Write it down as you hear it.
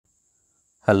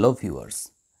Hello viewers.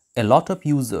 A lot of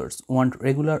users want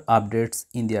regular updates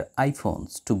in their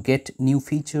iPhones to get new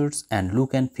features and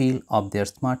look and feel of their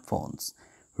smartphones.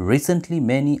 Recently,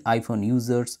 many iPhone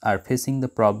users are facing the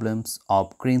problems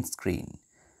of green screen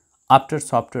after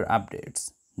software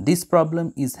updates. This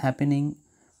problem is happening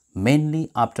mainly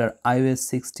after iOS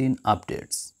 16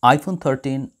 updates. iPhone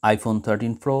 13, iPhone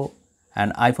 13 Pro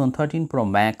and iPhone 13 Pro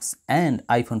Max and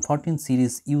iPhone 14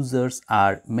 series users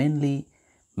are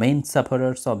main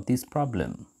sufferers of this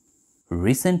problem.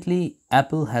 Recently,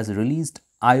 Apple has released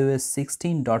iOS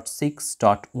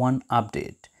 16.6.1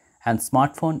 update and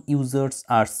smartphone users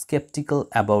are skeptical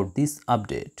about this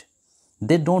update.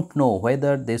 They don't know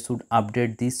whether they should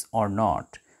update this or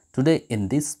not. Today in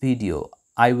this video,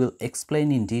 I will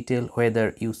explain in detail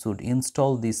whether you should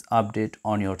install this update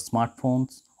on your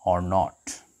smartphones or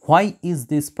not. Why is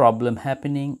this problem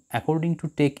happening? According to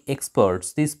tech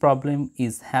experts, this problem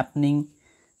is happening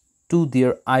to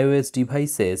their iOS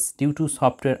devices due to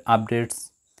software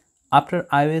updates. After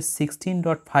iOS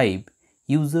 16.5,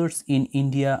 users in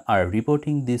India are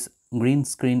reporting this green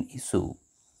screen issue.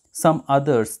 Some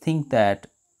others think that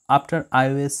after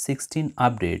iOS 16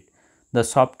 update, the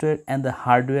software and the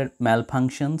hardware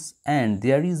malfunctions and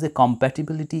there is a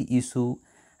compatibility issue,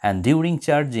 and during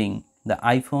charging the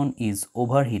iPhone is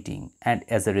overheating, and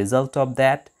as a result of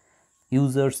that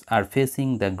users are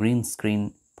facing the green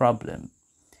screen problem.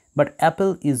 But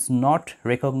Apple is not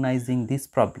recognizing this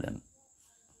problem.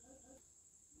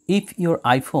 If your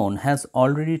iPhone has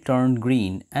already turned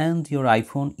green and your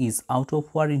iPhone is out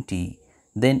of warranty,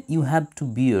 then you have to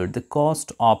bear the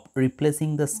cost of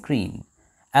replacing the screen.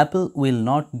 Apple will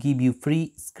not give you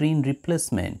free screen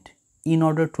replacement. In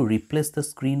order to replace the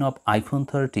screen of iPhone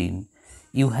 13,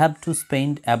 you have to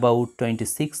spend about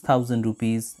 26,000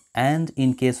 rupees, and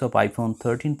in case of iPhone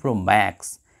 13 Pro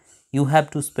Max, you have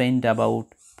to spend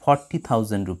about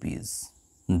 40,000 rupees.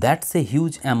 That's a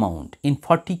huge amount. In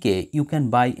 40k, you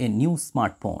can buy a new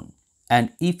smartphone.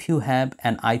 And if you have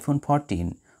an iPhone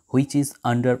 14 which is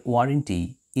under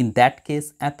warranty, in that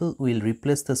case, Apple will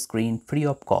replace the screen free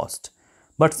of cost.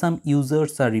 But some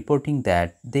users are reporting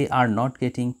that they are not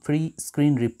getting free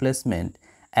screen replacement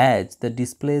as the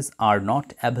displays are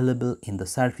not available in the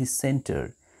service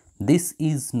center. This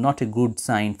is not a good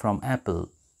sign from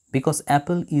Apple because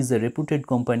Apple is a reputed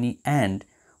company, and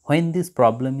when this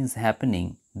problem is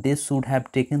happening, they should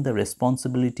have taken the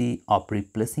responsibility of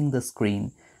replacing the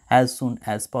screen as soon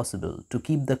as possible to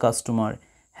keep the customer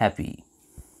happy.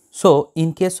 So,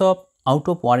 in case of out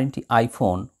of warranty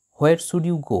iPhone, where should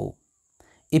you go?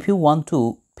 If you want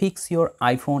to fix your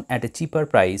iPhone at a cheaper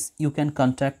price, you can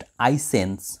contact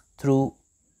iSense through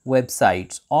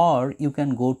websites, or you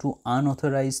can go to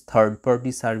unauthorized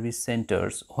third-party service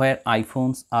centers where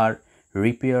iPhones are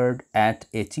repaired at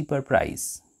a cheaper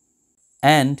price.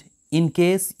 And in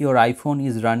case your iPhone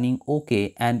is running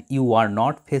okay and you are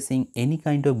not facing any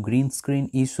kind of green screen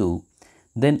issue,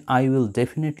 then I will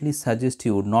definitely suggest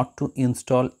you not to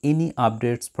install any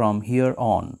updates from here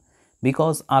on,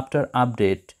 because after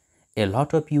update a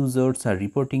lot of users are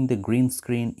reporting the green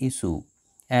screen issue,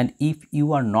 and if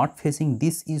you are not facing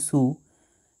this issue,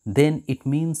 then it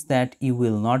means that you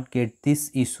will not get this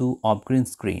issue of green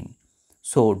screen.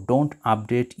 So don't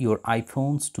update your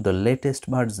iPhones to the latest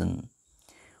version.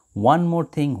 One more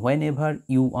thing, whenever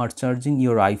you are charging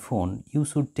your iPhone, you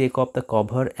should take off the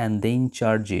cover and then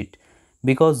charge it,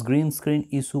 because green screen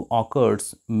issue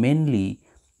occurs mainly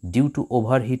due to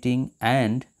overheating,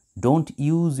 and don't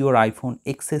use your iPhone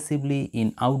excessively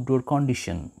in outdoor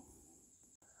condition.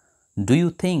 Do you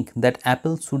think that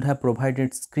Apple should have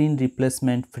provided screen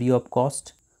replacement free of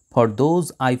cost for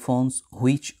those iPhones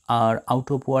which are out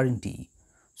of warranty?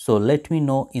 So let me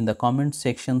know in the comment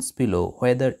sections below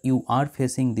whether you are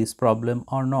facing this problem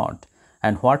or not,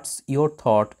 and what's your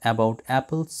thought about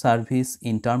Apple's service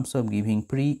in terms of giving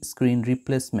free screen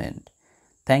replacement.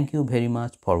 Thank you very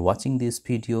much for watching this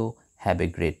video. Have a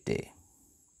great day.